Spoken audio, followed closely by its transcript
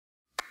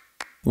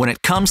When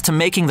it comes to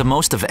making the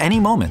most of any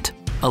moment,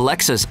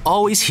 Alexa's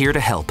always here to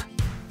help.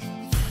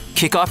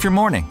 Kick off your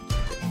morning.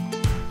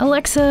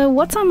 Alexa,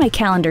 what's on my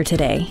calendar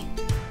today?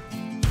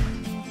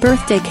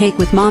 Birthday cake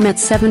with Mom at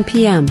 7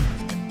 p.m.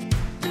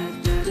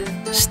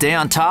 Stay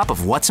on top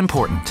of what's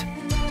important.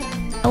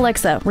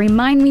 Alexa,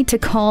 remind me to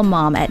call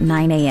Mom at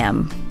 9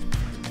 a.m.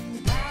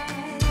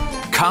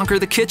 Conquer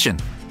the kitchen.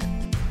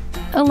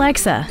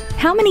 Alexa,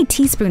 how many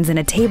teaspoons in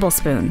a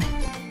tablespoon?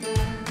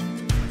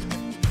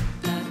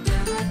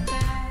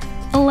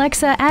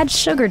 Alexa, add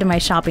sugar to my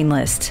shopping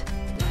list.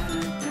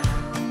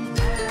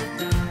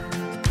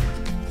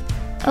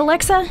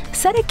 Alexa,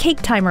 set a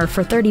cake timer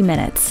for 30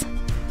 minutes.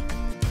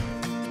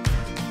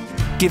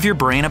 Give your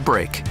brain a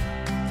break.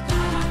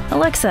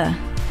 Alexa,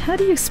 how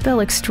do you spell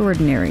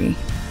extraordinary?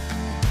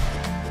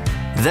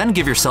 Then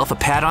give yourself a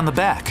pat on the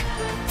back.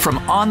 From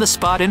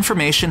on-the-spot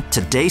information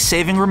to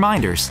day-saving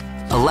reminders,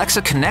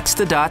 Alexa connects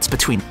the dots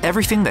between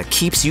everything that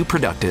keeps you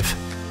productive.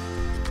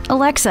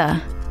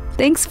 Alexa,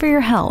 thanks for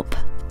your help.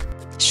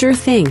 Sure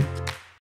thing.